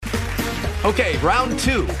Okay, round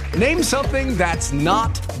two. Name something that's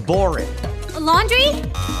not boring. A laundry?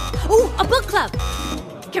 Ooh, a book club.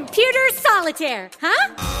 Computer solitaire,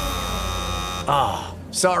 huh? Ah,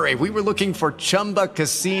 sorry, we were looking for Chumba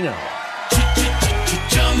Casino.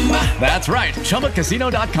 That's right,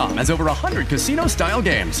 ChumbaCasino.com has over 100 casino-style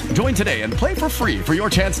games. Join today and play for free for your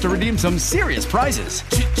chance to redeem some serious prizes.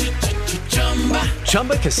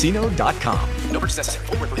 ChumbaCasino.com. No purchase necessary.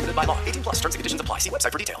 Void where prohibited by law. 18 plus. Terms and conditions apply. See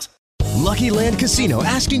website for details. Lucky Land Casino,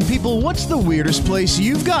 asking people, what's the weirdest place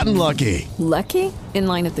you've gotten lucky? Lucky? In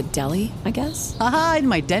line at the deli, I guess? Aha, in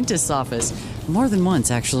my dentist's office. More than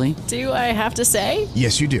once, actually. Do I have to say?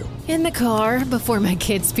 Yes, you do. In the car before my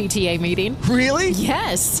kids' PTA meeting. Really?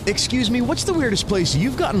 Yes. Excuse me, what's the weirdest place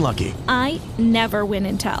you've gotten lucky? I never win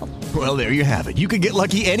and tell. Well, there you have it. You can get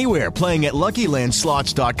lucky anywhere, playing at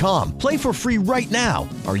LuckyLandSlots.com. Play for free right now.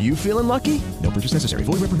 Are you feeling lucky? No purchase necessary.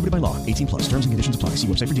 Void where prohibited by law. 18 plus. Terms and conditions apply. See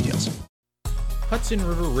website for details.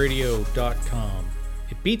 HudsonRiverRadio.com.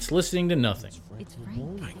 It beats listening to nothing. It's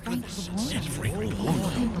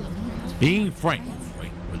Being frank,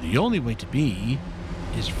 where the only way to be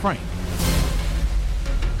is frank.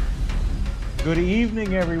 Good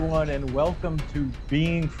evening, everyone, and welcome to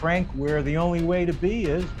Being Frank, where the only way to be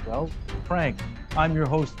is, well, frank. I'm your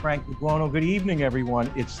host, Frank McGrono. Good evening,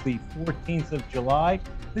 everyone. It's the 14th of July.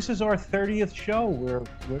 This is our 30th show. We're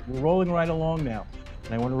rolling right along now.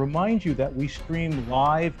 And I want to remind you that we stream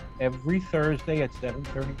live every Thursday at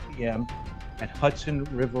 7:30 p.m. at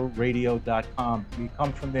HudsonRiverRadio.com. We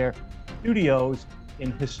come from their studios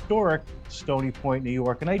in historic Stony Point, New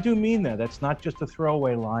York. And I do mean that. That's not just a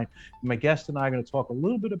throwaway line. My guest and I are going to talk a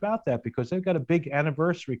little bit about that because they've got a big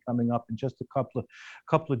anniversary coming up in just a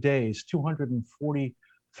couple of days,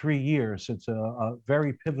 243 years since a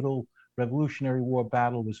very pivotal Revolutionary War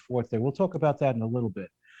battle was fought there. We'll talk about that in a little bit.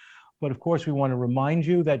 But of course, we want to remind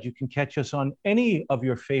you that you can catch us on any of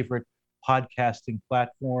your favorite podcasting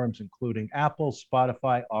platforms, including Apple,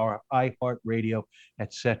 Spotify, or iHeartRadio,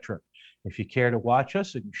 etc. If you care to watch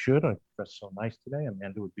us, and you should, I dressed so nice today,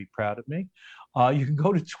 Amanda would be proud of me. You can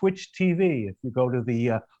go to Twitch TV. If you go to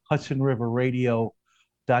the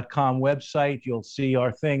HudsonRiverRadio.com website, you'll see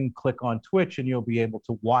our thing, click on Twitch, and you'll be able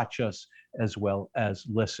to watch us as well as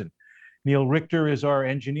listen. Neil Richter is our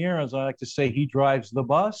engineer. As I like to say, he drives the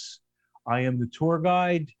bus. I am the tour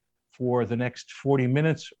guide for the next 40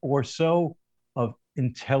 minutes or so of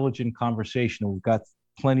intelligent conversation. We've got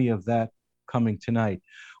plenty of that coming tonight.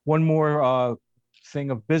 One more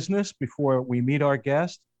thing of business before we meet our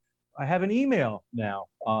guest. I have an email now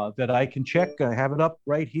that I can check. I have it up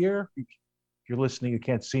right here. If you're listening, you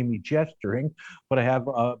can't see me gesturing, but I have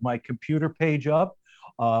my computer page up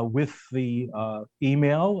with the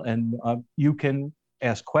email, and you can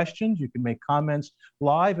ask questions, you can make comments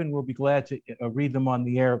live, and we'll be glad to read them on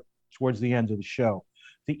the air towards the end of the show.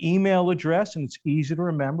 The email address, and it's easy to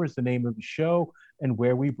remember, is the name of the show and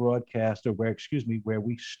where we broadcast, or where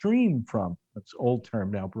we stream from. That's an old term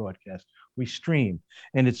now, broadcast. We stream.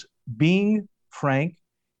 And it's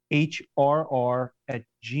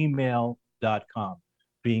beingfrankhrr@gmail.com.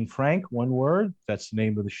 Being Frank, one word, that's the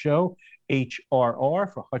name of the show.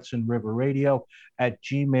 HRR for Hudson River Radio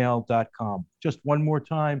 @gmail.com. Just one more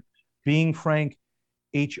time, Being Frank,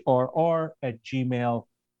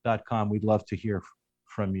 HRR@gmail.com. We'd love to hear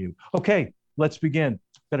from you. Okay, let's begin.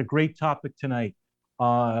 Got a great topic tonight.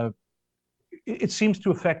 It seems to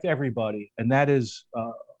affect everybody, and that is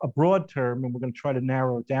a broad term, and we're going to try to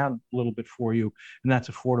narrow it down a little bit for you, and that's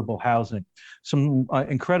affordable housing. Some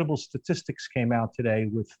incredible statistics came out today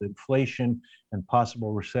with inflation and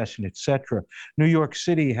possible recession, etc. New York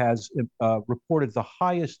City has reported the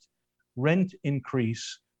highest rent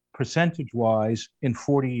increase percentage-wise in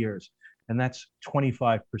 40 years, and that's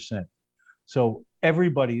 25%. So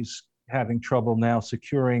everybody's having trouble now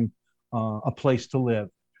securing a place to live.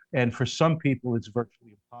 And for some people, it's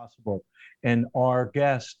virtually impossible. And our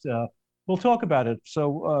guest, we'll talk about it.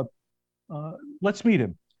 So let's meet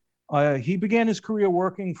him. He began his career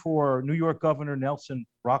working for New York Governor Nelson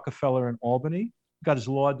Rockefeller in Albany, got his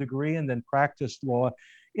law degree, and then practiced law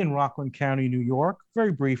in Rockland County, New York,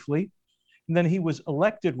 very briefly. And then he was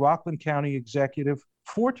elected Rockland County executive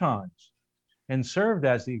 4 times and served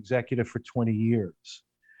as the executive for 20 years.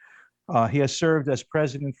 He has served as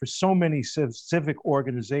president for so many civic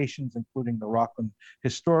organizations, including the Rockland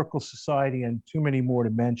Historical Society and too many more to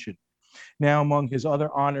mention. Now, among his other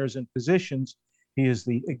honors and positions, he is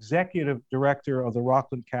the executive director of the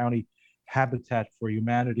Rockland County Habitat for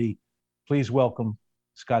Humanity. Please welcome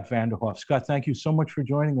Scott Vanderhoef. Scott, thank you so much for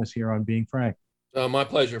joining us here on Being Frank. My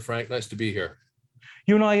pleasure, Frank. Nice to be here.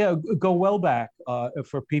 You and I go well back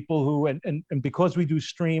for people who, and because we do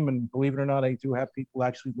stream, and believe it or not, I do have people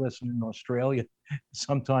actually listen in Australia,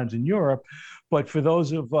 sometimes in Europe. But for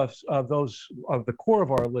those of us, those of the core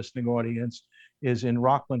of our listening audience is in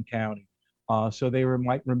Rockland County. So they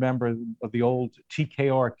might remember of the old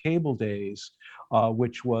TKR cable days,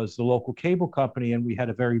 which was the local cable company, and we had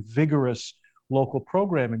a very vigorous local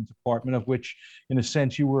programming department, of which, in a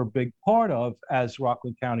sense, you were a big part of as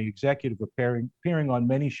Rockland County executive, appearing on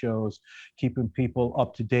many shows, keeping people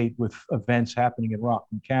up to date with events happening in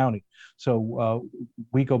Rockland County. So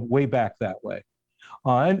we go way back that way.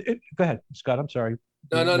 Go ahead, Scott, I'm sorry.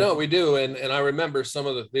 No, we do. And I remember some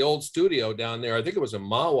of the old studio down there. I think it was in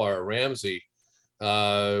Mahwah or Ramsey,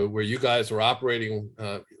 where you guys were operating,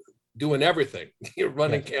 doing everything. You're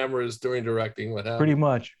running cameras, doing directing, what have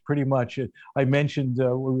you. Pretty much. I mentioned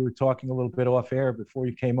when we were talking a little bit off air before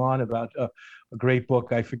you came on about a great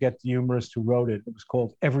book. I forget the humorist who wrote it. It was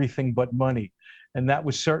called Everything But Money. And that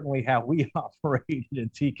was certainly how we operated in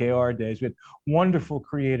TKR days. We had wonderful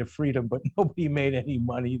creative freedom, but nobody made any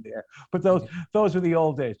money there. But those were the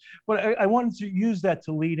old days. But I wanted to use that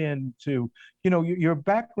to lead into, your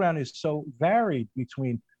background is so varied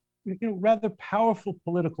between, rather powerful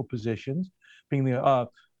political positions, being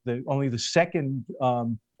only the second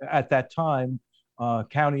at that time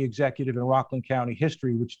county executive in Rockland County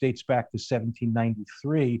history, which dates back to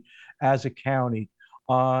 1793 as a county.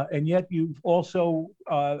 And yet you've also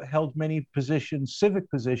held many positions, civic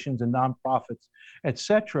positions in nonprofits, et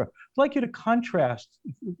cetera. I'd like you to contrast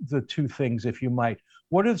the two things, if you might.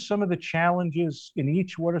 What are some of the challenges in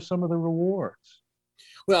each? What are some of the rewards?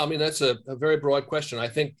 Well, I mean, that's a very broad question. I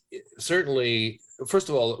think certainly, first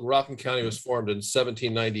of all, Rockland County was formed in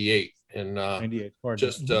 1798. And 98,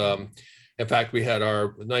 in fact, we had our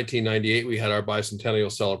 1998, we had our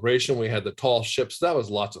bicentennial celebration. We had the tall ships. That was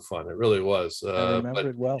lots of fun. It really was. I remember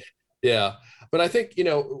it well. Yeah. But I think,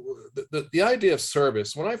 the idea of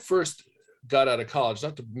service, when I first got out of college,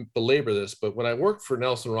 not to belabor this, but when I worked for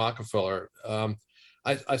Nelson Rockefeller,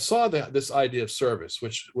 I saw this idea of service,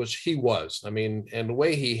 which he was, and the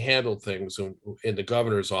way he handled things in the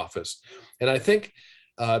governor's office. And I think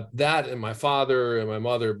that, and my father and my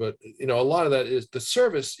mother, but a lot of that is the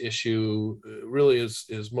service issue really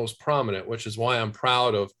is most prominent, which is why I'm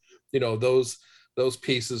proud of those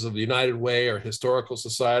pieces of the United Way or Historical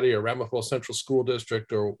Society or Ramapo Central School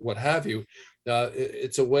District or what have you.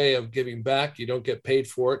 It's a way of giving back. You don't get paid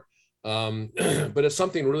for it, but it's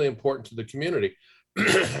something really important to the community.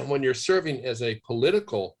 When you're serving as a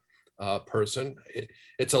political person,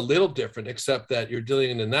 it's a little different, except that you're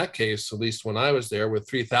dealing in that case, at least when I was there, with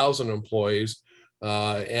 3,000 employees,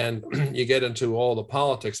 and you get into all the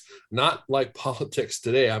politics, not like politics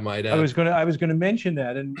today, I might add. I was going to mention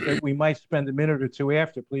that, and we might spend a minute or two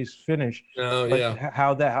after. Please finish.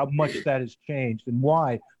 How much that has changed and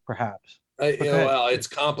why, perhaps. Well, it's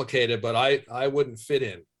complicated, but I wouldn't fit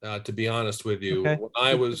in, to be honest with you. Okay. When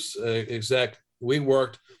I was exec, we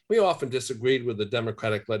often disagreed with the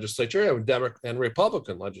Democratic legislature and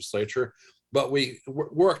Republican legislature, but we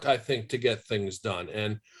worked, I think, to get things done.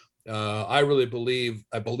 And I really believe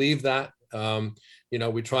that.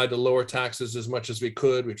 We tried to lower taxes as much as we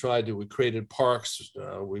could. We created parks.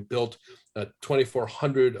 We built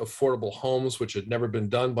 2,400 affordable homes, which had never been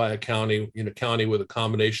done by a county with a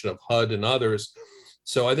combination of HUD and others.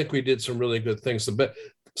 So I think we did some really good things.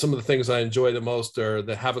 Some of the things I enjoy the most are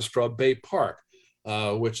the Haverstraw Bay Park,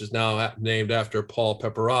 which is now named after Paul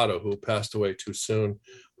Peperato, who passed away too soon.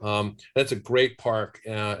 That's a great park.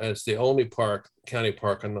 It's the only county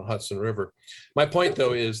park on the Hudson River. My point,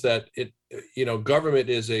 though, is that government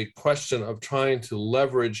is a question of trying to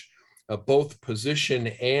leverage both position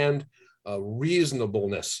and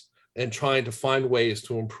reasonableness and trying to find ways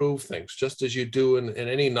to improve things, just as you do in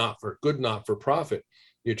any not-for-profit.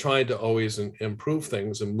 You're trying to always improve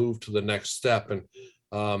things and move to the next step. And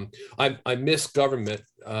I miss government,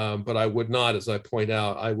 but I would not, as I point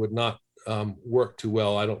out, I would not work too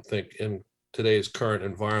well, I don't think, in today's current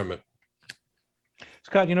environment.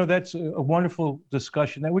 Scott, that's a wonderful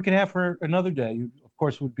discussion that we can have for another day. You, of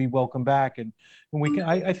course, would be welcome back, and we can.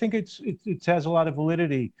 I think it has a lot of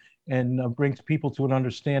validity and brings people to an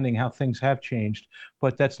understanding how things have changed.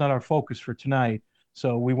 But that's not our focus for tonight,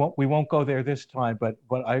 so we won't go there this time. But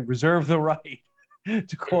I reserve the right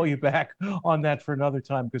to call you back on that for another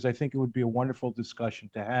time, because I think it would be a wonderful discussion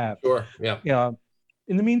to have. Sure. Yeah.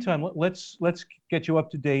 In the meantime, let's get you up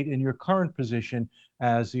to date in your current position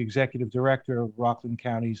as the executive director of Rockland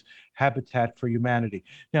County's Habitat for Humanity.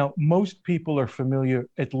 Now, most people are familiar,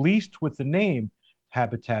 at least with the name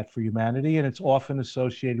Habitat for Humanity, and it's often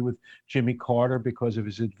associated with Jimmy Carter because of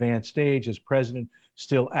his advanced age as president,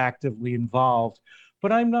 still actively involved.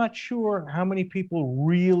 But I'm not sure how many people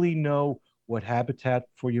really know what Habitat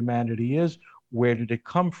for Humanity is. Where did it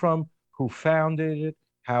come from? Who founded it?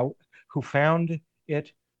 Who found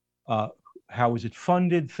it? How is it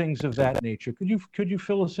funded? Things of that nature. Could you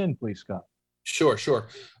fill us in, please, Scott? Sure.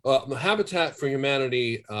 Habitat for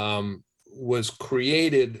Humanity was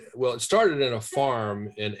created. Well, it started in a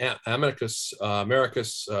farm in Americus,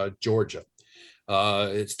 Georgia.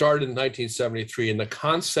 It started in 1973, and the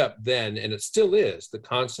concept then, and it still is the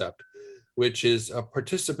concept, which is a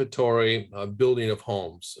participatory building of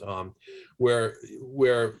homes,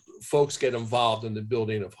 where folks get involved in the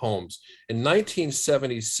building of homes. In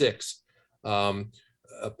 1976,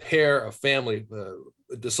 a family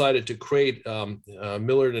decided to create,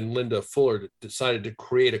 Millard and Linda Fuller decided to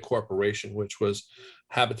create a corporation, which was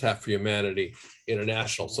Habitat for Humanity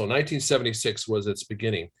International. So 1976 was its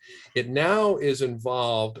beginning. It now is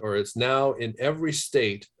involved, or it's now in every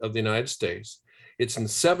state of the United States. It's in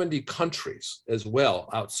 70 countries as well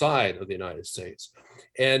outside of the United States.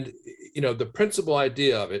 And, the principal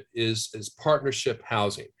idea of it is partnership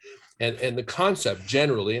housing. And the concept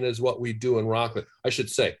generally, and is what we do in Rockland, I should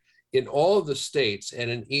say, in all of the states and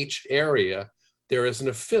in each area, there is an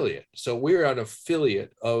affiliate. So we're an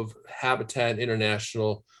affiliate of Habitat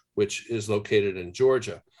International, which is located in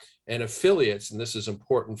Georgia. And affiliates, and this is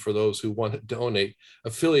important for those who want to donate,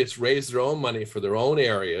 affiliates raise their own money for their own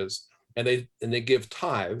areas, and they give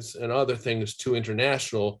tithes and other things to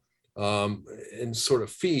international in sort of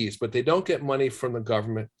fees, but they don't get money from the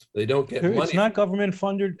government. They don't get money. It's not government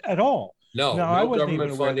funded at all. No, I wasn't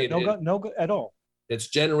government even aware funding. No, at all. It's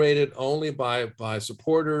generated only by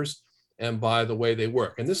supporters and by the way they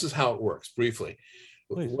work. And this is how it works briefly.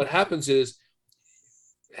 Please. What happens is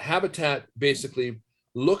Habitat basically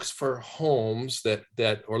looks for homes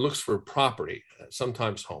or looks for property,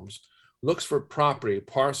 sometimes homes, looks for property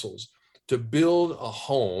parcels to build a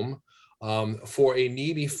home for a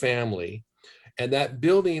needy family. And that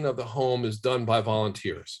building of the home is done by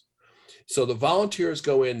volunteers. So the volunteers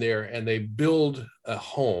go in there and they build a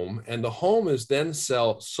home, and the home is then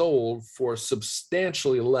sold for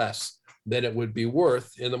substantially less than it would be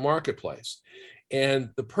worth in the marketplace.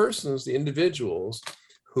 And the individuals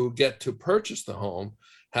who get to purchase the home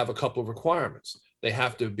have a couple of requirements. They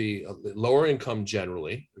have to be lower income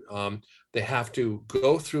generally. They have to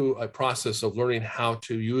go through a process of learning how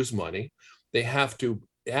to use money. They have to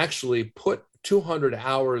actually put 200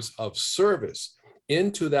 hours of service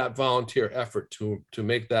into that volunteer effort to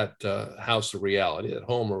make that house a reality, that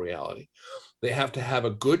home a reality. They have to have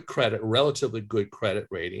a relatively good credit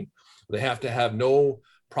rating. They have to have no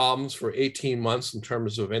problems for 18 months in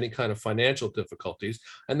terms of any kind of financial difficulties.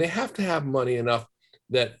 And they have to have money enough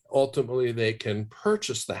that ultimately they can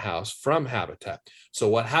purchase the house from Habitat. So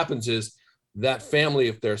what happens is that family,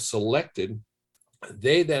 if they're selected,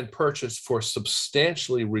 they then purchase for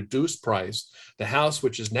substantially reduced price the house,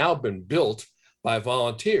 which has now been built by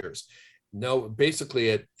volunteers. Basically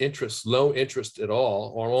at low interest at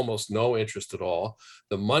all, or almost no interest at all.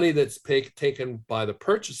 The money that's taken by the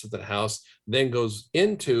purchase of the house then goes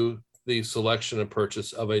into the selection and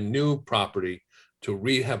purchase of a new property to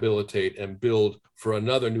rehabilitate and build for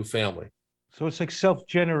another new family. So it's like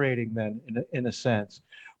self-generating then, in a sense.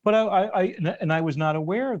 But I was not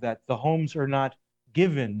aware that the homes are not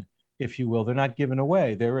given, if you will. They're not given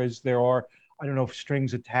away. There are, I don't know if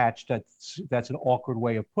strings attached, that's an awkward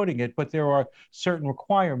way of putting it, but there are certain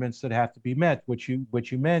requirements that have to be met, which you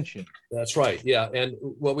mentioned. That's right. Yeah. And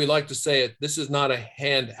what we like to say, this is not a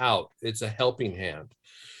handout, it's a helping hand.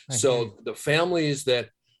 So the families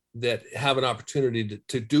that have an opportunity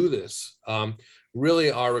to do this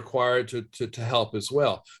really are required to help as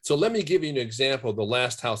well. So let me give you an example of the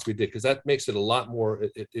last house we did, because that makes it a lot more,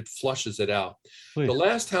 it flushes it out. Please. The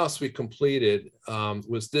last house we completed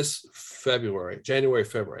was this January,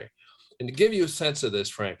 February. And to give you a sense of this,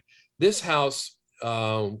 Frank, this house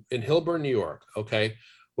in Hillburn, New York,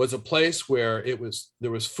 was a place where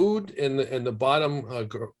there was food in the bottom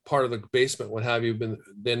part of the basement, what have you,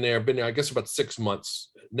 been there, I guess about 6 months,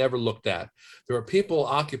 never looked at. There were people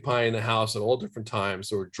occupying the house at all different times.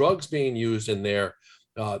 There were drugs being used in there.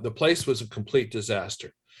 The place was a complete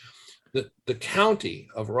disaster. The county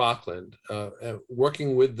of Rockland,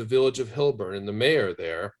 working with the village of Hillburn and the mayor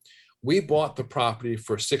there, we bought the property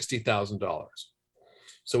for $60,000.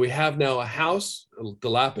 So we have now a house, a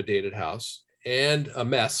dilapidated house, and a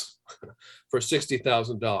mess for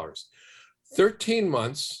 $60,000. 13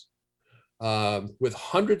 months with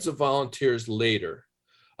hundreds of volunteers later,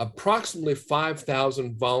 Approximately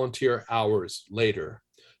 5,000 volunteer hours later,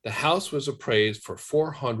 the house was appraised for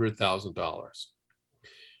 $400,000.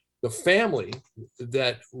 The family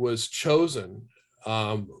that was chosen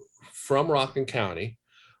from Rockland County,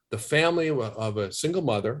 the family of a single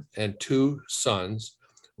mother and 2 sons,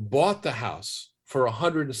 bought the house for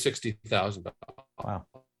 $160,000. Wow.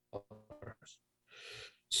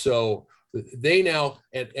 So they now,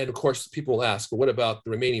 and of course, people will ask, well, what about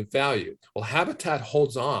the remaining value? Well, Habitat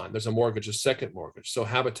holds on. There's a mortgage, a second mortgage. So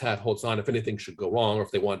Habitat holds on if anything should go wrong or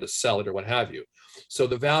if they wanted to sell it or what have you. So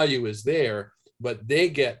the value is there, but they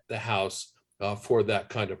get the house for that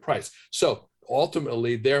kind of price. So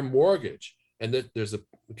ultimately, their mortgage, and there's a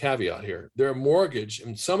caveat here, their mortgage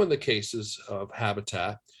in some of the cases of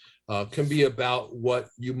Habitat can be about what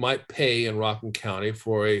you might pay in Rockland County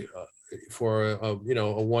for a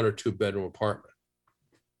 1 or 2 bedroom apartment.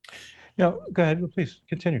 No, go ahead, please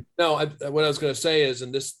continue. No, what I was going to say is,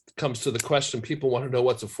 and this comes to the question, people want to know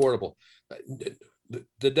what's affordable.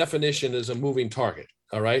 The definition is a moving target,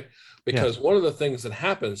 all right? Because one of the things that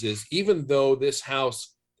happens is, even though this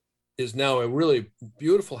house is now a really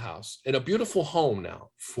beautiful house and a beautiful home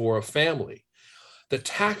now for a family, the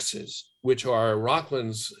taxes, which are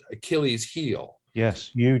Rockland's Achilles heel.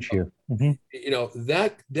 Yes, huge here. Mm-hmm.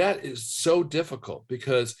 That is so difficult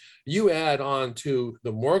because you add on to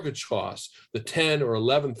the mortgage costs, the $10,000 or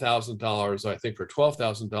 $11,000, I think, or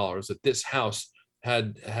 $12,000 that this house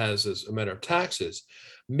has as a matter of taxes,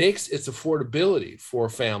 makes its affordability for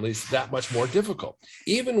families that much more difficult.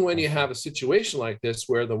 Even when you have a situation like this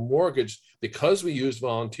where the mortgage, because we used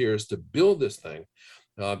volunteers to build this thing,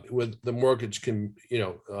 with the mortgage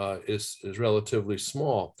is relatively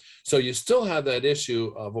small. So you still have that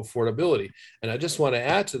issue of affordability. And I just want to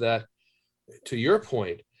add to that, to your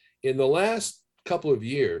point, in the last couple of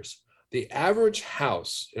years, the average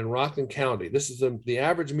house in Rockland County, this is the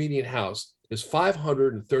average median house, is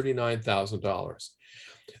 $539,000.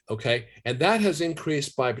 Okay, and that has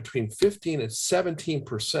increased by between 15 and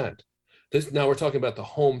 17%. Now we're talking about the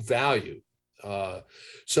home value.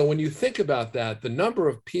 So when you think about that, the number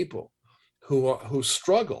of people who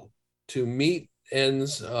struggle to meet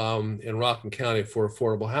ends in Rockland County for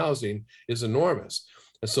affordable housing is enormous.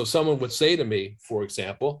 And so someone would say to me, for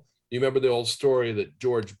example, you remember the old story that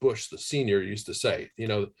George Bush, the senior, used to say,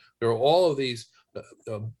 there are all of these,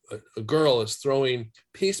 a girl is throwing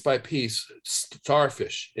piece by piece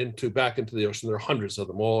starfish back into the ocean. There are hundreds of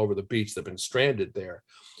them all over the beach that have been stranded there.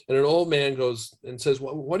 And an old man goes and says,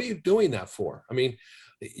 well, what are you doing that for? I mean,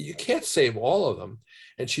 you can't save all of them.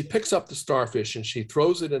 And she picks up the starfish and she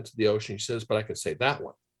throws it into the ocean. She says, but I can save that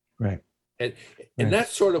one. Right. And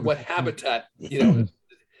that's sort of what Habitat,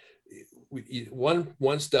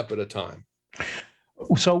 one step at a time.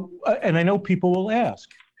 So, and I know people will ask,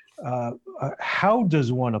 how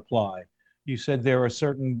does one apply? You said there are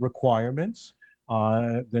certain requirements,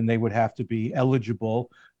 then they would have to be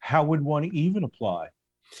eligible. How would one even apply?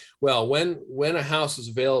 Well, when a house is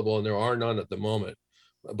available, and there are none at the moment,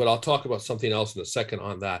 but I'll talk about something else in a second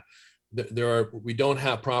on that. We don't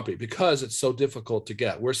have property because it's so difficult to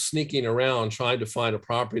get. We're sneaking around trying to find a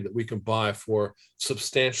property that we can buy for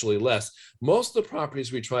substantially less. Most of the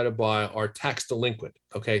properties we try to buy are tax delinquent.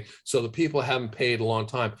 Okay, so the people haven't paid a long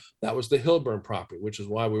time. That was the Hilburn property, which is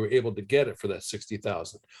why we were able to get it for that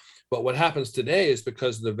 $60,000. But what happens today is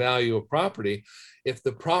because of the value of property, if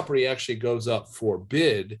the property actually goes up for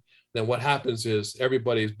bid, then what happens is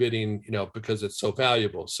everybody's bidding, because it's so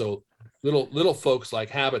valuable. So little folks like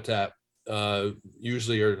Habitat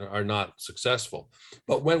usually are not successful.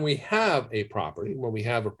 But when we have a property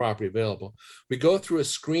available, we go through a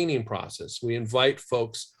screening process. We invite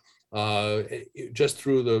folks just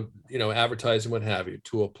through the advertising, what have you,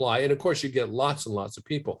 to apply. And of course, you get lots and lots of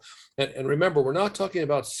people. And remember, we're not talking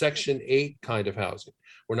about Section 8 kind of housing.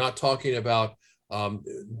 We're not talking about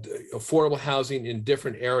affordable housing in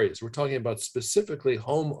different areas. We're talking about specifically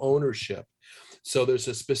home ownership. So there's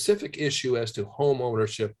a specific issue as to home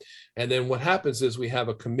ownership. And then what happens is we have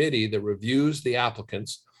a committee that reviews the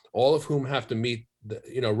applicants, all of whom have to meet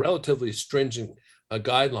relatively stringent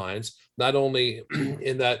guidelines, not only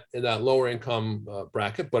in that lower income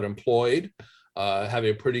bracket, but employed,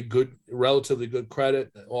 having relatively good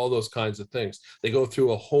credit, all those kinds of things. They go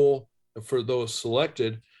through for those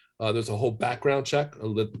selected, there's a whole background check,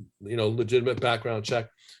 legitimate background check.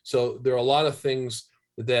 So there are a lot of things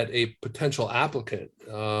that a potential applicant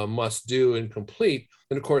must do and complete.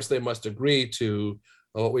 And of course, they must agree to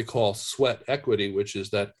what we call sweat equity, which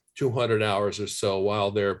is that 200 hours or so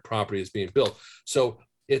while their property is being built. So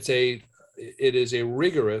it is a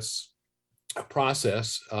rigorous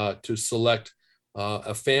process to select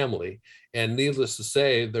a family. And needless to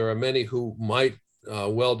say, there are many who might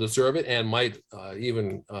well deserve it and might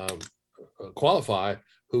even qualify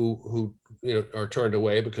who are turned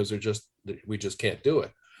away because we just can't do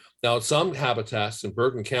it. Now, some habitats in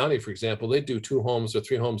Bergen County, for example, they do 2 homes or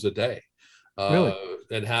 3 homes a day. Really?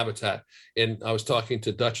 And habitat. And I was talking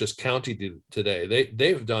to Dutchess County today.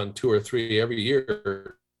 They've done 2 or 3 every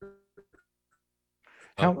year.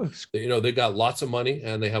 They got lots of money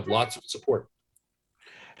and they have lots of support.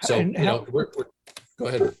 So go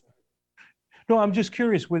ahead. No, I'm just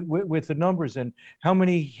curious with the numbers and how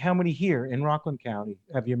many here in Rockland County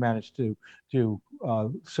have you managed to do,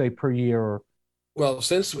 say, per year? Well,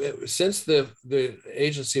 since the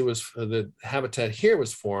agency the habitat here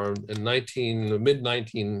was formed in the mid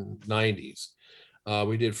 1990s,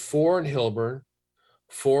 we did 4 in Hilburn,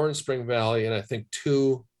 4 in Spring Valley, and I think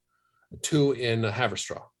two in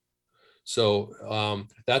Haverstraw. So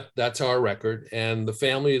that's our record, and the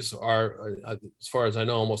families are, as far as I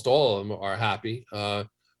know, almost all of them are happy.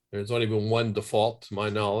 There's only been 1 default, to my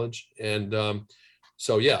knowledge, and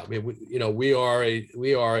so yeah, I mean, we are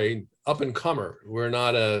a up and comer. We're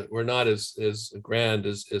not as grand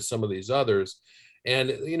as some of these others, and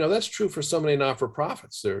that's true for so many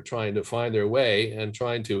not-for-profits. They're trying to find their way and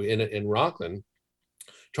trying to in Rockland,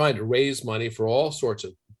 trying to raise money for all sorts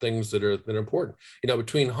of things that are important.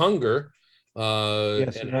 Between hunger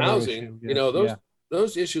and housing, issue,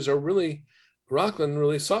 those issues are really, Rockland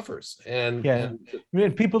really suffers. And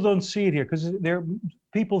people don't see it here because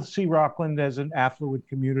people see Rockland as an affluent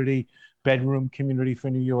community, bedroom community for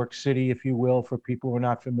New York City, if you will, for people who are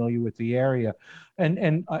not familiar with the area.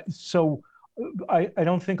 So I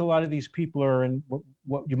don't think a lot of these people are in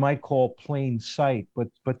what you might call plain sight,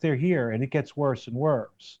 but they're here, and it gets worse and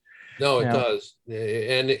worse. No, it does.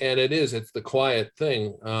 And it's the quiet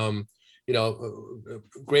thing.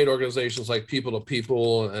 Great organizations like People to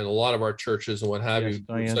People and a lot of our churches and what have you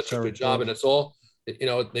do such a good job. And it's all,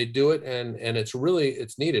 they do it and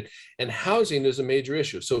it's needed. And housing is a major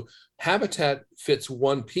issue. So habitat fits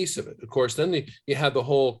one piece of it. Of course, then you have the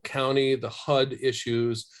whole county, the HUD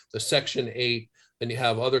issues, the Section 8, then you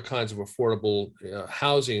have other kinds of affordable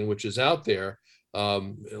housing, which is out there. A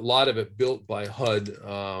lot of it built by HUD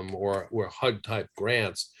or HUD type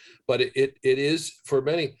grants, but it is for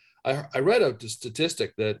many. I read a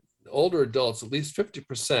statistic that older adults, at least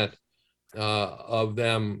 50% of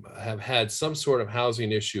them have had some sort of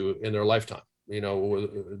housing issue in their lifetime,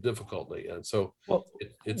 with difficulty. And so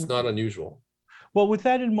it's not unusual. Well, with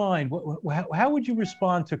that in mind, how would you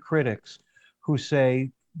respond to critics who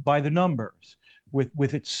say, by the numbers,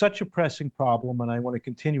 with it's such a pressing problem, and I want to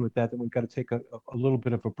continue with that, then we've got to take a little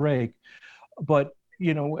bit of a break, but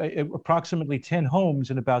approximately 10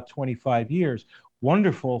 homes in about 25 years,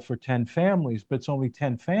 wonderful for 10 families, but it's only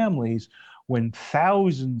 10 families when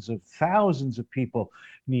thousands of people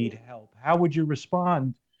need help. How would you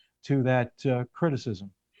respond to that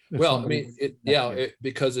criticism? Well, I mean,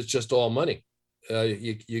 because it's just all money.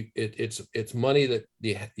 It's money that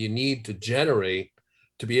you need to generate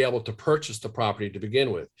to be able to purchase the property to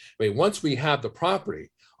begin with. I mean, once we have the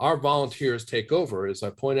property, our volunteers take over, as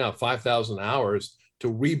I point out, 5,000 hours to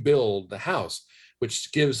rebuild the house,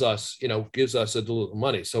 which gives us a little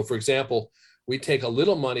money. So, for example, we take a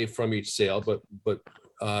little money from each sale, but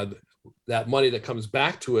that money that comes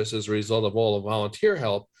back to us as a result of all the volunteer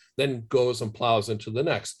help then goes and plows into the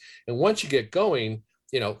next. And once you get going,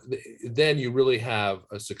 then you really have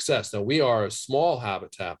a success. Now, we are a small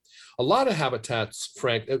habitat. A lot of habitats,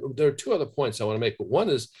 Frank, there are 2 other points I want to make, but one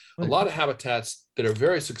is a lot of habitats that are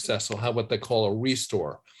very successful have what they call a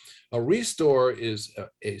restore. A restore is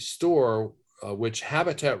a store which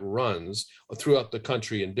Habitat runs throughout the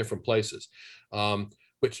country in different places,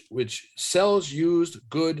 which sells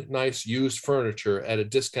nice used furniture at a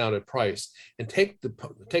discounted price and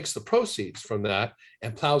takes the proceeds from that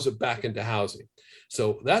and plows it back into housing.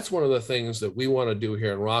 So that's one of the things that we want to do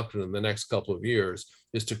here in Rockland in the next couple of years,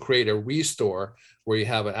 is to create a restore where you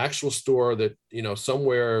have an actual store that,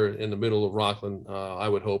 somewhere in the middle of Rockland, I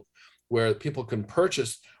would hope, where people can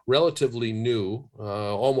purchase relatively new,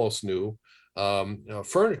 almost new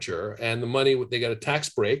furniture, and the money, they get a tax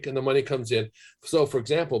break and the money comes in. So, for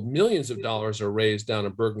example, millions of dollars are raised down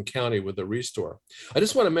in Bergen County with the restore. I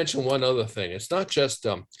just want to mention one other thing. It's not just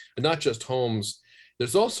homes.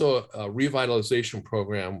 There's also a revitalization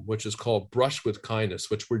program, which is called Brush with Kindness,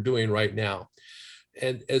 which we're doing right now.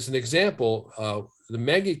 And as an example, the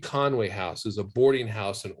Maggie Conway House is a boarding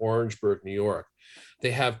house in Orangeburg, New York.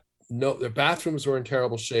 Their bathrooms were in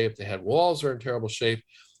terrible shape. They had walls are in terrible shape.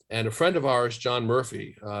 And a friend of ours, John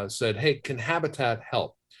Murphy, said, "Hey, can Habitat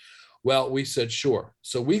help?" Well, we said, sure.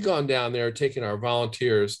 So we gone down there, taking our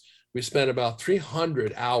volunteers. We spent about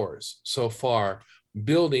 300 hours so far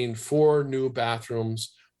building 4 new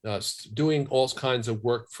bathrooms, doing all kinds of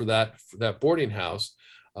work for that boarding house.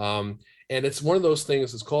 And it's one of those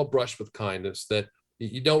things, it's called Brush with Kindness, that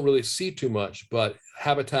you don't really see too much, but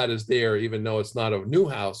Habitat is there, even though it's not a new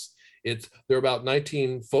house. There are about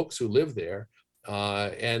 19 folks who live there,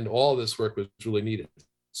 and all of this work was really needed.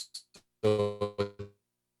 So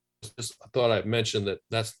just thought I'd mention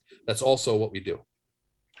that's also what we do.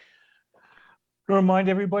 To remind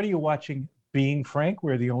everybody, you're watching Being Frank,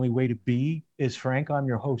 where the only way to be is Frank. I'm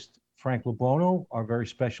your host, Frank LeBono. Our very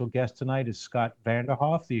special guest tonight is Scott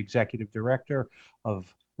Vanderhoef, the Executive Director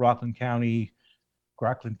of Rockland County's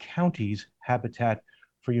Habitat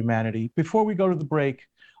for Humanity. Before we go to the break,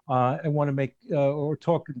 I want to make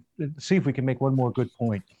see if we can make one more good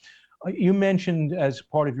point. You mentioned, as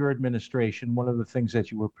part of your administration, one of the things that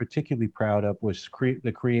you were particularly proud of was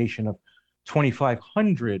the creation of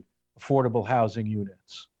 2,500 affordable housing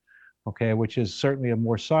units, okay, which is certainly a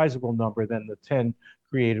more sizable number than the 10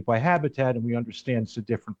 created by Habitat, and we understand it's a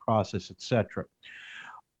different process, et cetera.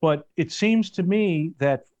 But it seems to me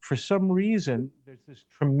that for some reason, there's this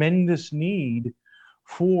tremendous need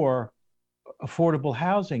for affordable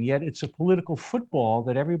housing, yet it's a political football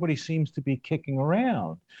that everybody seems to be kicking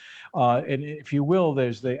around. And if you will,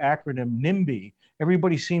 there's the acronym NIMBY.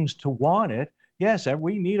 Everybody seems to want it. Yes,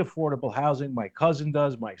 we need affordable housing. My cousin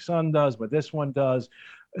does, my son does, but this one does,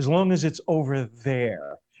 as long as it's over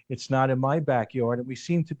there. It's not in my backyard. And we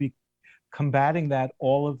seem to be combating that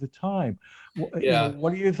all of the time. Yeah.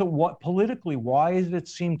 What do you think? What politically, why does it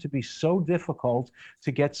seem to be so difficult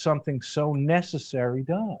to get something so necessary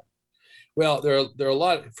done? Well, there are a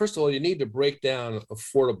lot. First of all, you need to break down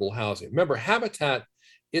affordable housing. Remember, Habitat,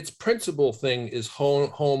 its principal thing is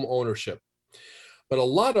home ownership. But a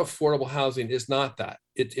lot of affordable housing is not that.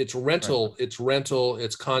 It's rental, right. It's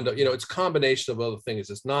condo, it's a combination of other things.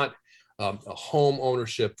 It's not a home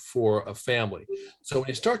ownership for a family. So when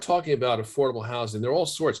you start talking about affordable housing, there are all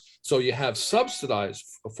sorts. So you have subsidized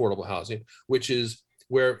affordable housing, which is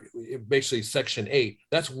where basically Section 8,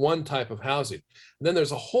 that's one type of housing. And then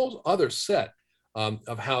there's a whole other set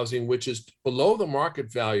of housing, which is below the market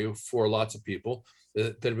value for lots of people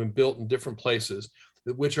that have been built in different places,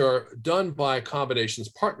 which are done by combinations,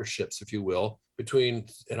 partnerships, if you will, between,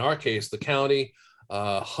 in our case, the county,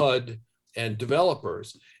 HUD, and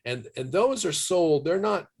developers. And those are sold. They're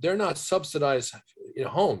not subsidized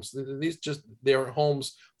homes. They're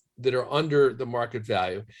homes that are under the market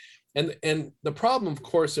value. And the problem, of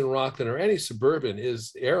course, in Rockland or any suburban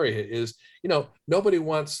area is, nobody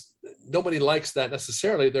likes that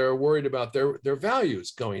necessarily. They're worried about their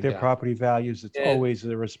values going down. Their property values, it's always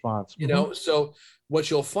the response. So what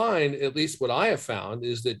you'll find, at least what I have found,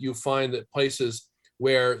 is that you find that places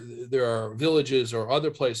where there are villages or other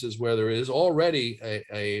places where there is already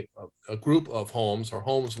a group of homes, or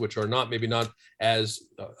homes which are not as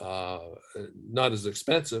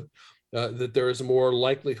expensive, that there is more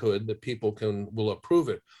likelihood that people will approve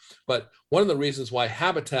it. But one of the reasons why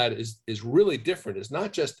Habitat is really different is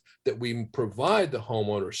not just that we provide the home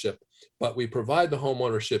ownership, but we provide the home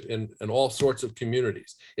ownership in all sorts of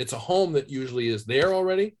communities. It's a home that usually is there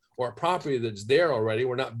already, or a property that's there already.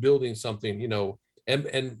 We're not building something,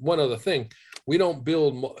 and one other thing, we don't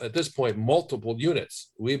build at this point multiple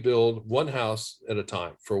units. We build one house at a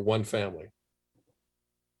time for one family.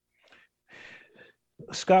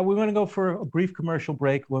 Scott, we're going to go for a brief commercial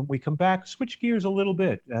break. When we come back, switch gears a little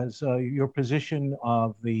bit, as your position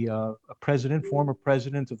of the former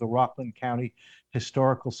president of the Rockland County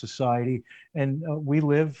Historical Society. And we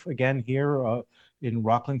live, again, here in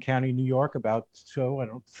Rockland County, New York, about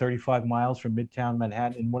 35 miles from Midtown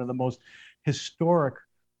Manhattan, in one of the most historic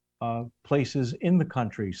places in the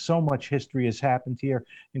country. So much history has happened here,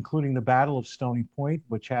 including the Battle of Stony Point,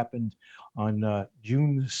 which happened on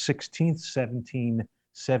June 16th,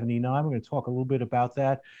 1779. We're going to talk a little bit about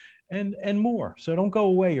that and more. So don't go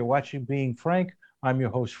away. You're watching Being Frank. I'm your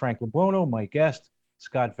host, Frank LeBono. My guest,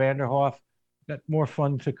 Scott Vanderhoef. Got more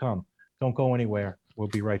fun to come. Don't go anywhere. We'll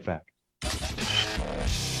be right back.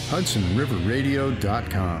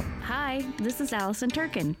 HudsonRiverRadio.com. Hi, this is Allison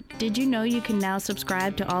Turkin. Did you know you can now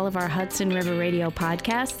subscribe to all of our Hudson River Radio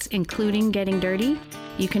podcasts, including Getting Dirty?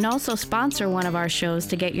 You can also sponsor one of our shows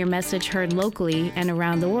to get your message heard locally and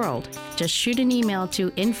around the world. Just shoot an email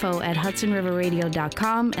to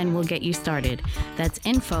info@HudsonRiverRadio.com and we'll get you started. That's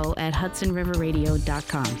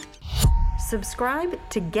info@HudsonRiverRadio.com. Subscribe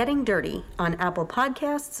to Getting Dirty on Apple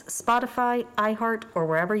Podcasts, Spotify, iHeart, or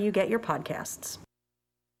wherever you get your podcasts.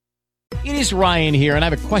 It is Ryan here, and I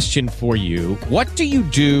have a question for you. What do you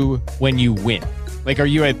do when you win? Like, are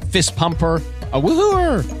you a fist pumper, a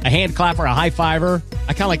woohooer, a hand clapper, a high fiver?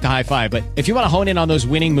 I kind of like the high five, but if you want to hone in on those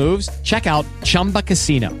winning moves, check out Chumba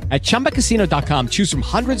Casino. At ChumbaCasino.com, choose from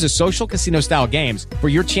hundreds of social casino-style games for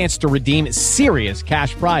your chance to redeem serious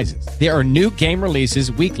cash prizes. There are new game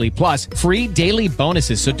releases weekly, plus free daily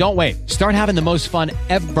bonuses, so don't wait. Start having the most fun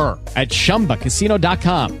ever at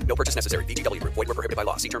ChumbaCasino.com. No purchase necessary. VGW. Void where prohibited by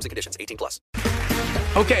law. See terms and conditions. 18+.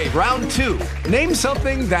 Okay, round two. Name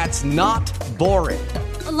something that's not boring.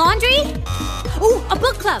 A laundry? Ooh, a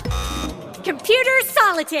book club. Computer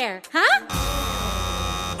solitaire, huh?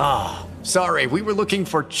 Ah, sorry. We were looking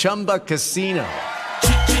for Chumba Casino.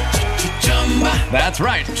 That's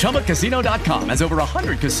right. ChumbaCasino.com has over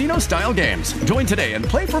 100 casino-style games. Join today and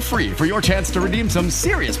play for free for your chance to redeem some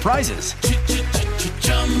serious prizes.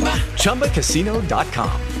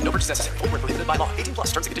 ChumbaCasino.com. No purchase necessary. Void where prohibited by law. 18+.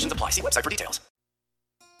 Terms and conditions apply. See website for details.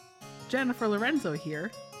 Jennifer Lorenzo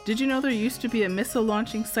here. Did you know there used to be a missile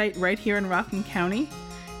launching site right here in Rockland County?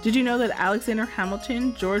 Did you know that Alexander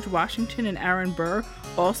Hamilton, George Washington, and Aaron Burr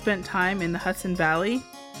all spent time in the Hudson Valley?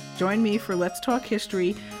 Join me for Let's Talk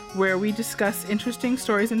History, where we discuss interesting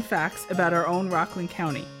stories and facts about our own Rockland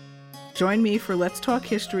County. Join me for Let's Talk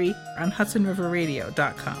History on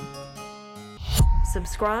HudsonRiverRadio.com.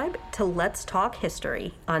 Subscribe to Let's Talk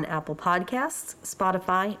History on Apple Podcasts,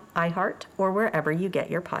 Spotify, iHeart, or wherever you get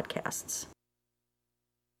your podcasts.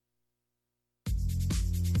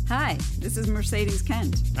 Hi, this is Mercedes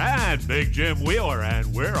Kent. And Big Jim Wheeler,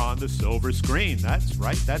 and we're on the Silver Screen. That's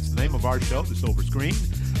right, that's the name of our show, the Silver Screen.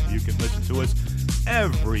 You can listen to us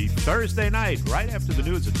every Thursday night, right after the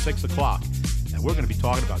news at 6 o'clock. And we're going to be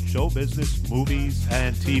talking about show business, movies,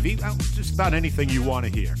 and TV. Well, just about anything you want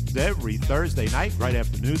to hear. Every Thursday night, right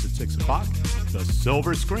after the news at 6 o'clock, the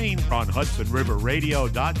Silver Screen on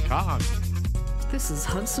HudsonRiverRadio.com. This is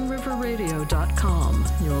HudsonRiverRadio.com,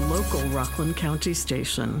 your local Rockland County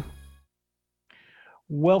station.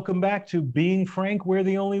 Welcome back to Being Frank, where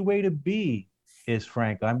the only way to be is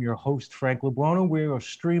Frank. I'm your host, Frank Lebrono. We are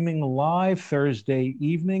streaming live Thursday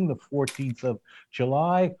evening, the 14th of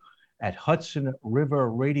July, at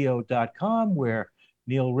HudsonRiverRadio.com, where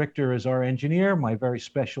Neil Richter is our engineer. My very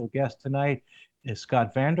special guest tonight is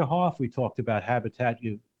Scott Vanderhoef. We talked about Habitat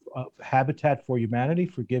for Humanity,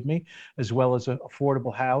 forgive me, as well as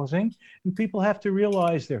affordable housing. And people have to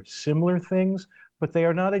realize they're similar things, but they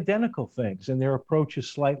are not identical things, and their approach is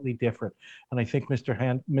slightly different. And I think Mr.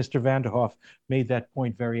 Vanderhoef made that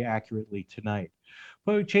point very accurately tonight.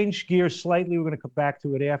 But we changed gears slightly. We're going to come back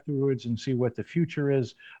to it afterwards and see what the future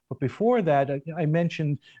is. But before that, I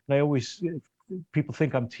mentioned, and people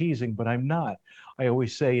think I'm teasing, but I'm not. I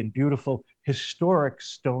always say in beautiful, historic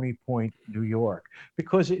Stony Point, New York,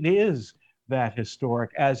 because it is that historic,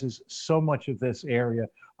 as is so much of this area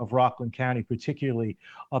of Rockland County, particularly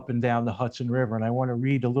up and down the Hudson River. And I want to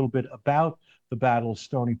read a little bit about the Battle of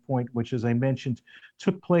Stony Point, which, as I mentioned,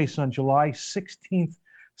 took place on July 16th,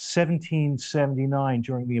 1779,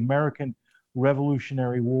 during the American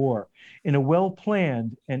Revolutionary War. In a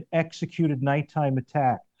well-planned and executed nighttime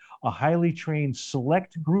attack, a highly trained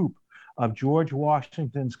select group of George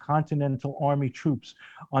Washington's Continental Army troops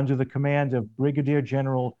under the command of Brigadier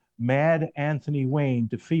General Mad Anthony Wayne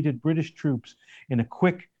defeated British troops in a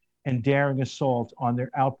quick and daring assault on their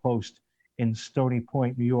outpost in Stony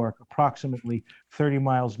Point, New York, approximately 30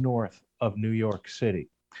 miles north of New York City.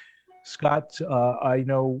 Scott, I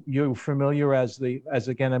know you're familiar as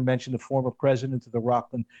again I mentioned, the former president of the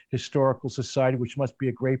Rockland Historical Society, which must be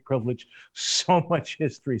a great privilege. So much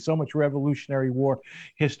history, so much Revolutionary War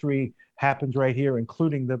history happens right here,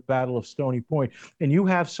 including the Battle of Stony Point. And you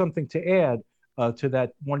have something to add to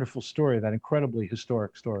that wonderful story, that incredibly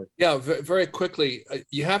historic story. Yeah, very quickly,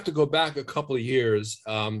 you have to go back a couple of years.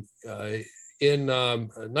 In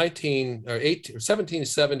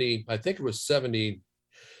 1770, I think it was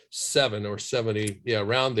 77 or 70,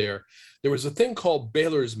 around there was a thing called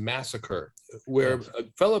Baylor's Massacre, where a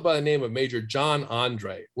fellow by the name of Major John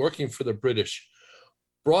Andre, working for the British,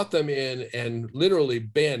 brought them in and literally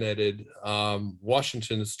bayoneted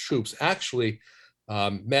Washington's troops. Actually,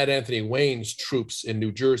 Mad Anthony Wayne's troops in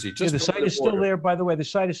New Jersey. The site is still there, by the way. The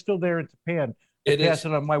site is still there in Japan. I passed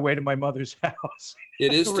it on my way to my mother's house.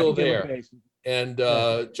 It is still there. And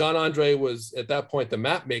John Andre was at that point the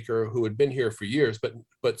map maker who had been here for years.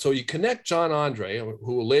 But so you connect John Andre,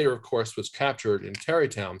 who later, of course, was captured in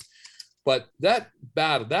Tarrytown. But that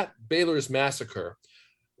battle, that Baylor's Massacre,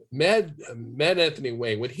 Mad Anthony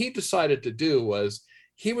Wayne, what he decided to do was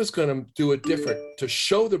he was going to do it different to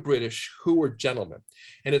show the British who were gentlemen.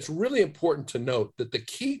 And it's really important to note that the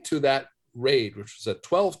key to that raid, which was at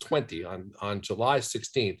 12:20 on July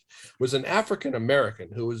 16th, was an African American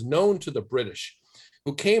who was known to the British,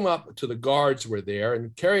 who came up to the guards who were there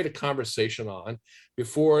and carried a conversation on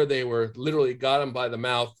before they were literally got him by the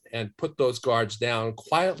mouth and put those guards down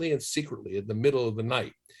quietly and secretly in the middle of the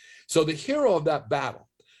night. So the hero of that battle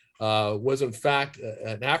was in fact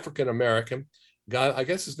an African American guy. I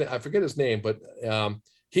guess I forget his name, but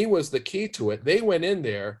he was the key to it. They went in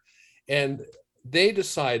there and they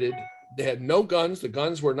decided they had no guns. The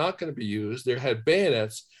guns were not going to be used. They had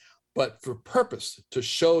bayonets, but for purpose to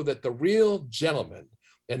show that the real gentleman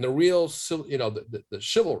and the real, the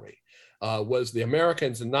chivalry was the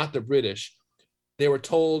Americans and not the British. They were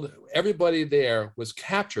told everybody there was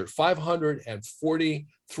captured.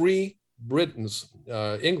 543 Britons,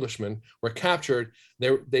 Englishmen, were captured.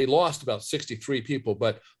 They lost about 63 people,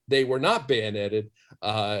 but they were not bayoneted.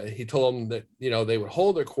 He told them that they would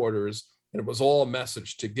hold their quarters, and it was all a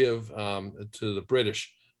message to give to the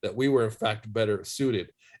British that we were in fact better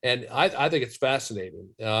suited. And I think it's fascinating.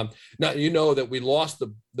 Now that we lost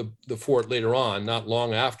the fort later on, not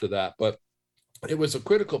long after that, but it was a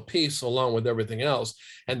critical piece along with everything else.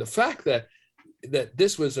 And the fact that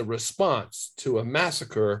this was a response to a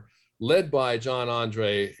massacre led by John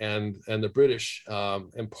Andre and the British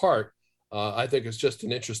in part, I think is just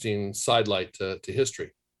an interesting sidelight to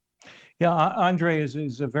history. Yeah, Andre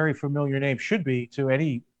is a very familiar name, should be to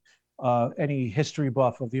any history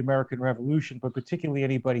buff of the American Revolution, but particularly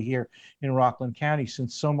anybody here in Rockland County,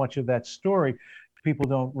 since so much of that story people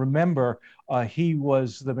don't remember. He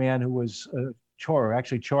was the man who was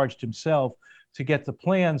charged himself to get the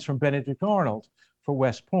plans from Benedict Arnold for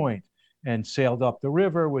West Point, and sailed up the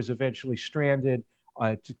river, was eventually stranded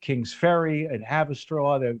to King's Ferry at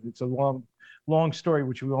Haverstraw. It's a long story,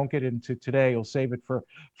 which we won't get into today. We'll save it for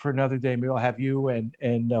another day. Maybe I'll have you and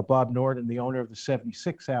Bob Norton, the owner of the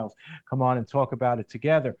 76 House, come on and talk about it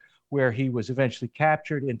together, where he was eventually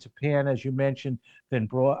captured in Tapan, as you mentioned, then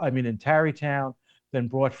in Tarrytown, then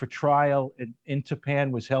brought for trial in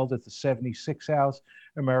Tapan, was held at the 76 House,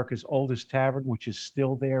 America's oldest tavern, which is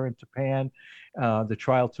still there in Tapan. The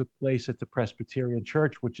trial took place at the Presbyterian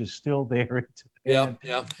Church, which is still there in Tapan,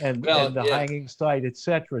 and the hanging site,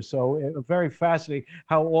 etc. So very fascinating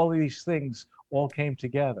how all of these things all came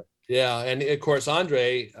together. Yeah, and of course,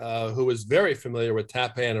 Andre, who was very familiar with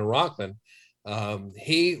Tapan and Rockland,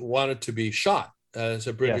 he wanted to be shot as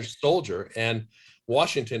a British soldier, and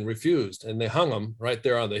Washington refused, and they hung him right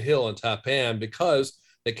there on the hill in Tapan because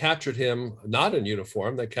they captured him not in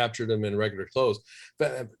uniform. They captured him in regular clothes.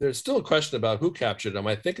 But there's still a question about who captured him.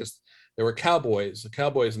 I think they were cowboys. The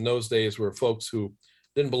cowboys in those days were folks who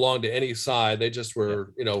didn't belong to any side. They just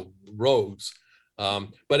were, rogues. But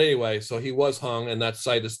anyway, so he was hung, and that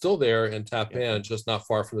site is still there in Tapan, just not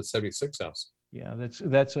far from the 76 House. Yeah,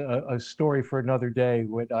 that's a story for another day.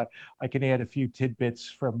 I can add a few tidbits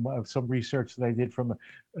from some research that I did from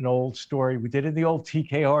an old story we did in the old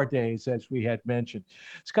TKR days, as we had mentioned.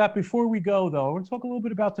 Scott, before we go, though, I want to talk a little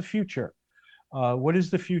bit about the future. What is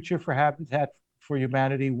the future for Habitat for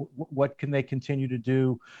Humanity? What can they continue to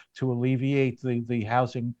do to alleviate the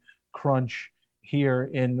housing crunch here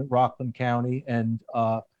in Rockland County? And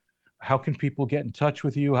how can people get in touch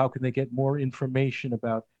with you? How can they get more information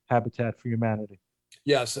about Habitat for Humanity?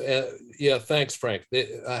 Yes. Thanks, Frank.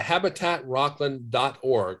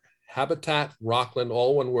 HabitatRockland.org. HabitatRockland,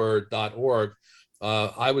 all one word, .org.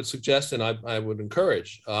 I would suggest, and I would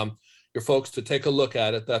encourage your folks to take a look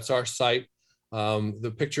at it. That's our site.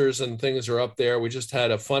 The pictures and things are up there. We just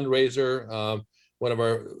had a fundraiser, one of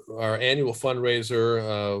our annual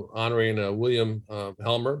fundraiser honoring William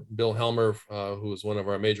Helmer, Bill Helmer, who is one of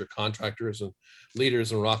our major contractors and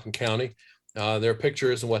leaders in Rockland County. There are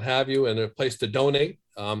pictures and what have you, and a place to donate.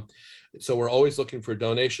 So we're always looking for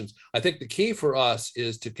donations. I think the key for us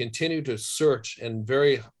is to continue to search, and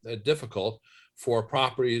very difficult, for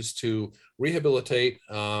properties to rehabilitate,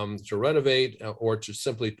 to renovate, or to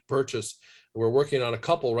simply purchase. We're working on a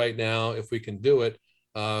couple right now, if we can do it.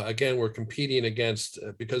 Again, we're competing against,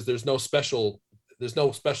 because there's no special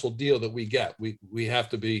deal that we get. We have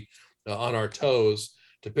to be on our toes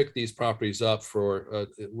to pick these properties up for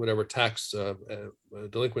whatever tax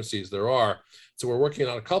delinquencies there are. So we're working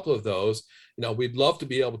on a couple of those. We'd love to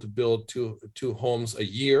be able to build two homes a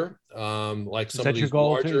year, like some of these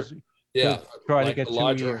larger, try to get the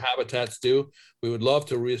larger habitats do. We would love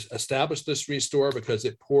to establish this restore, because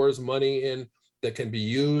it pours money in that can be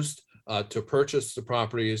used to purchase the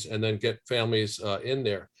properties and then get families in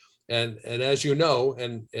there. And as you know,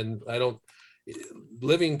 and I don't,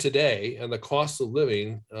 living today and the cost of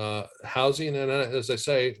living, housing, and as I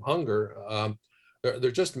say, hunger,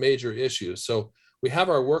 they're just major issues. So we have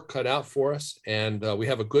our work cut out for us, and we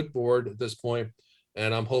have a good board at this point.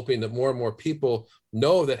 And I'm hoping that more and more people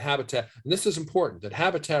know that Habitat, and this is important, that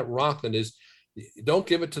Habitat Rockland is, don't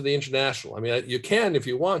give it to the international. I mean, you can if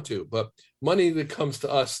you want to, but money that comes to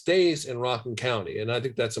us stays in Rockland County. And I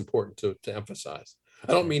think that's important to emphasize.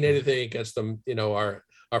 I don't mean anything against them, our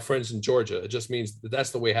friends in Georgia. It just means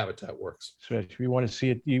that's the way Habitat works. So if you want to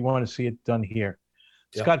see it, you want to see it done here.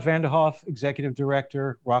 Yep. Scott Vanderhoef, Executive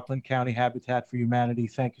Director, Rockland County Habitat for Humanity.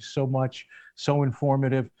 Thank you so much. So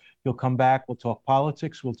informative. You'll come back. We'll talk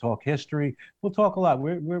politics. We'll talk history. We'll talk a lot.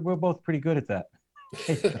 We're both pretty good at that.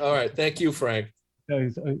 All right. Thank you, Frank.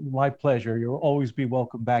 My pleasure. You'll always be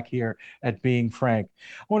welcome back here at Being Frank.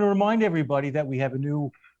 I want to remind everybody that we have a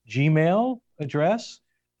new Gmail address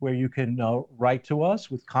where you can write to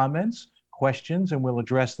us with comments, questions, and we'll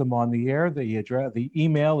address them on the air. The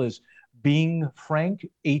email is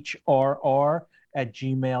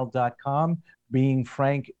beingfrankhrr@gmail.com.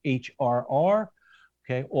 beingfrankhrr.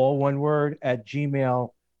 Okay, all one word at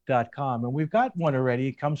gmail.com. And we've got one already.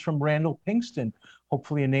 It comes from Randall Pinkston,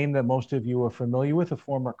 hopefully a name that most of you are familiar with, a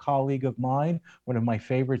former colleague of mine, one of my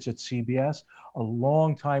favorites at CBS, a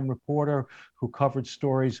longtime reporter who covered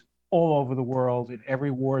stories all over the world in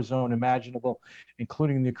every war zone imaginable,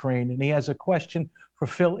 including the Ukraine. And he has a question for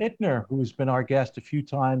Phil Ittner, who's been our guest a few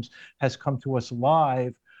times, has come to us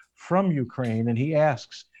live from Ukraine. And he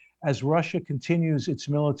asks, as Russia continues its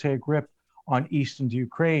military grip on eastern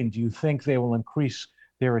Ukraine, do you think they will increase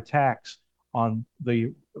their attacks on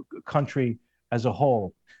the country as a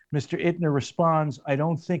whole? Mr. Ittner responds, I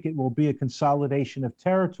don't think it will be a consolidation of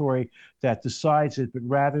territory that decides it, but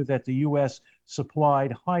rather that the U.S.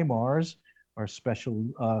 supplied HIMARS, our special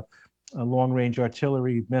long-range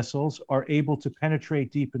artillery missiles, are able to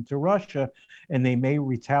penetrate deep into Russia, and they may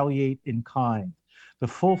retaliate in kind. The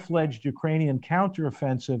full-fledged Ukrainian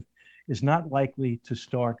counteroffensive is not likely to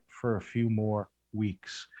start for a few more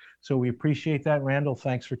weeks. So we appreciate that, Randall.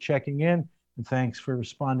 Thanks for checking in, and thanks for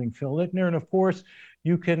responding, Phil Ittner. And of course,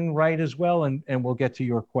 you can write as well, and we'll get to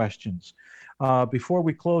your questions. Before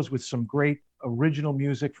we close with some great original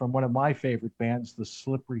music from one of my favorite bands, the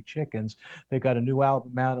Slippery Chickens, they got a new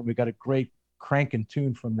album out, and we got a great cranking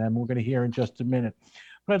tune from them we're going to hear in just a minute.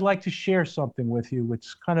 But I'd like to share something with you.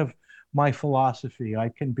 It's kind of my philosophy. I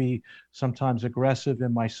can be sometimes aggressive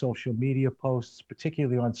in my social media posts,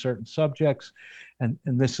 particularly on certain subjects, and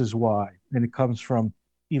this is why. And it comes from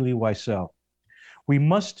Elie Wiesel. We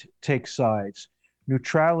must take sides.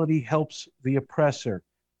 Neutrality helps the oppressor,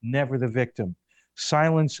 never the victim.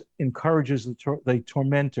 Silence encourages the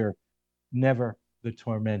tormentor, never the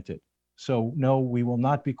tormented. So no, we will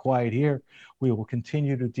not be quiet here. We will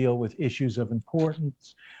continue to deal with issues of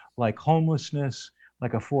importance like homelessness,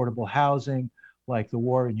 like affordable housing, like the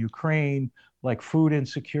war in Ukraine, like food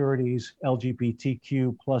insecurities,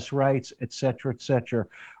 LGBTQ plus rights, et cetera, et cetera.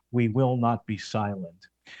 We will not be silent.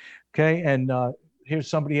 Okay, and here's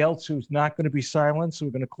somebody else who's not going to be silent. So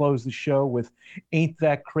we're going to close the show with Ain't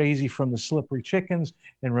That Crazy from the Slippery Chickens.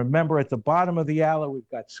 And remember, at the bottom of the hour, we've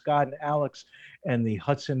got Scott and Alex and the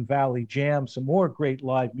Hudson Valley Jam, some more great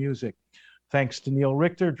live music. Thanks to Neil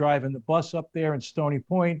Richter driving the bus up there in Stony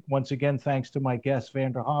Point. Once again, thanks to my guest,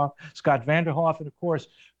 Scott Vanderhoef. And of course,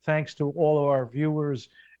 thanks to all of our viewers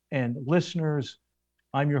and listeners.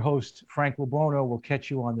 I'm your host, Frank Labono. We'll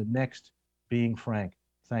catch you on the next Being Frank.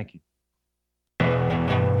 Thank you.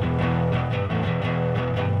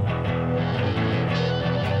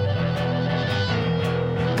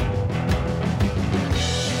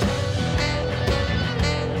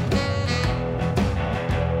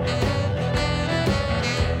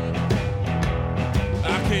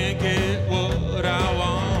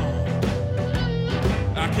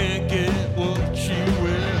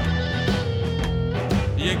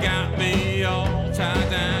 Got me all tied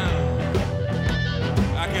down.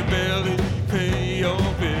 I can barely pay your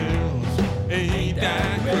bills. Ain't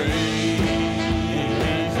that crazy?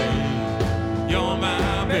 You're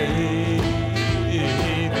my baby.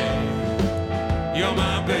 You're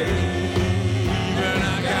my baby, and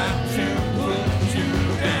I got to put you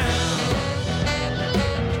down.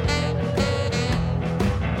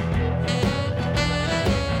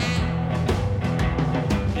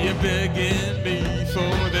 You're begging me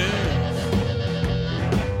for this,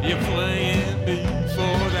 you're playing me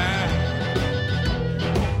for that.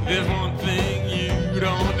 There's one thing you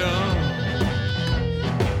don't know,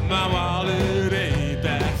 my wallet ain't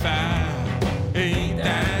that fat, ain't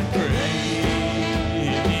that crazy.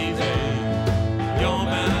 You're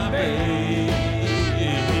my baby,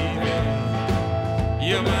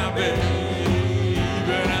 you're my baby,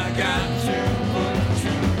 but I got to put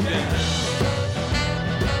you down.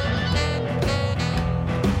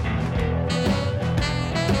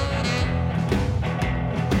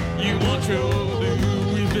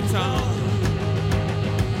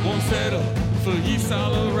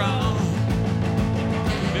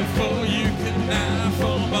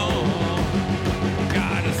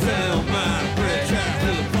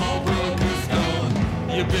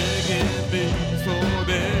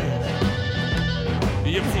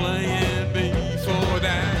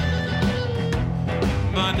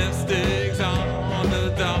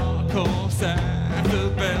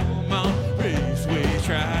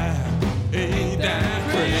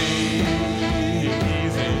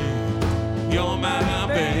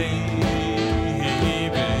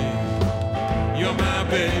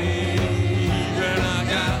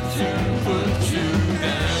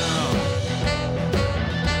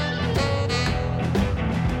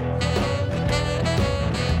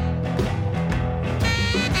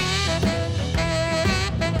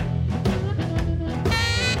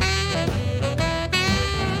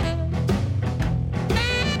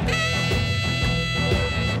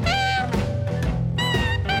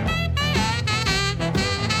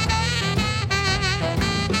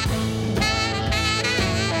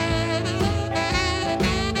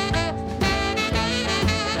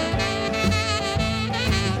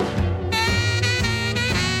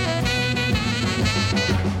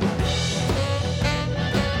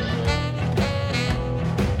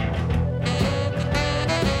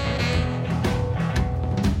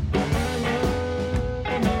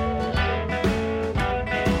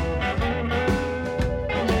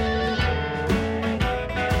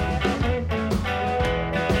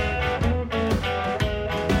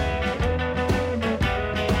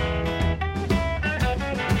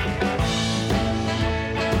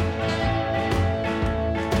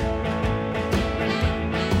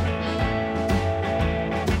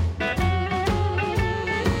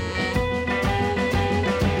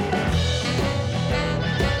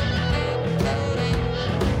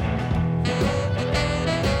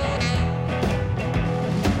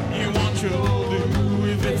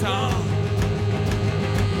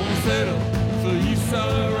 settle for you so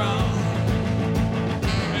wrong.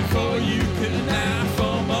 Before you can ask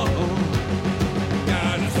for more,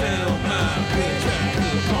 gotta sell my paycheck to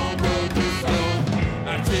the pawnbroker's store.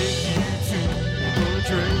 I take you to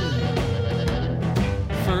Madrid,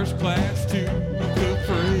 first class to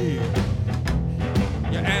Capri.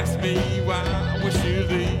 You ask me why I wish you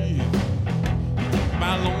leave.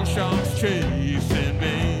 My loan shark's chasing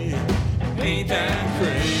me. Ain't that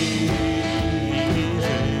crazy?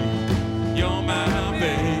 You're my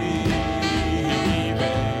baby.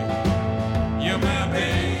 You're my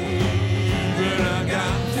baby, but I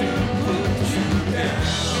got to put you down.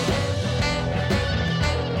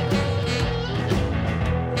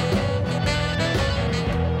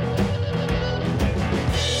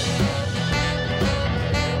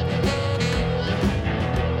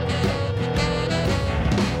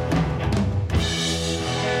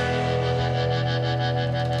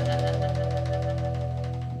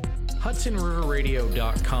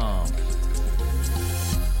 HudsonRiverRadio.com.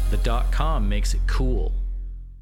 The .com makes it cool.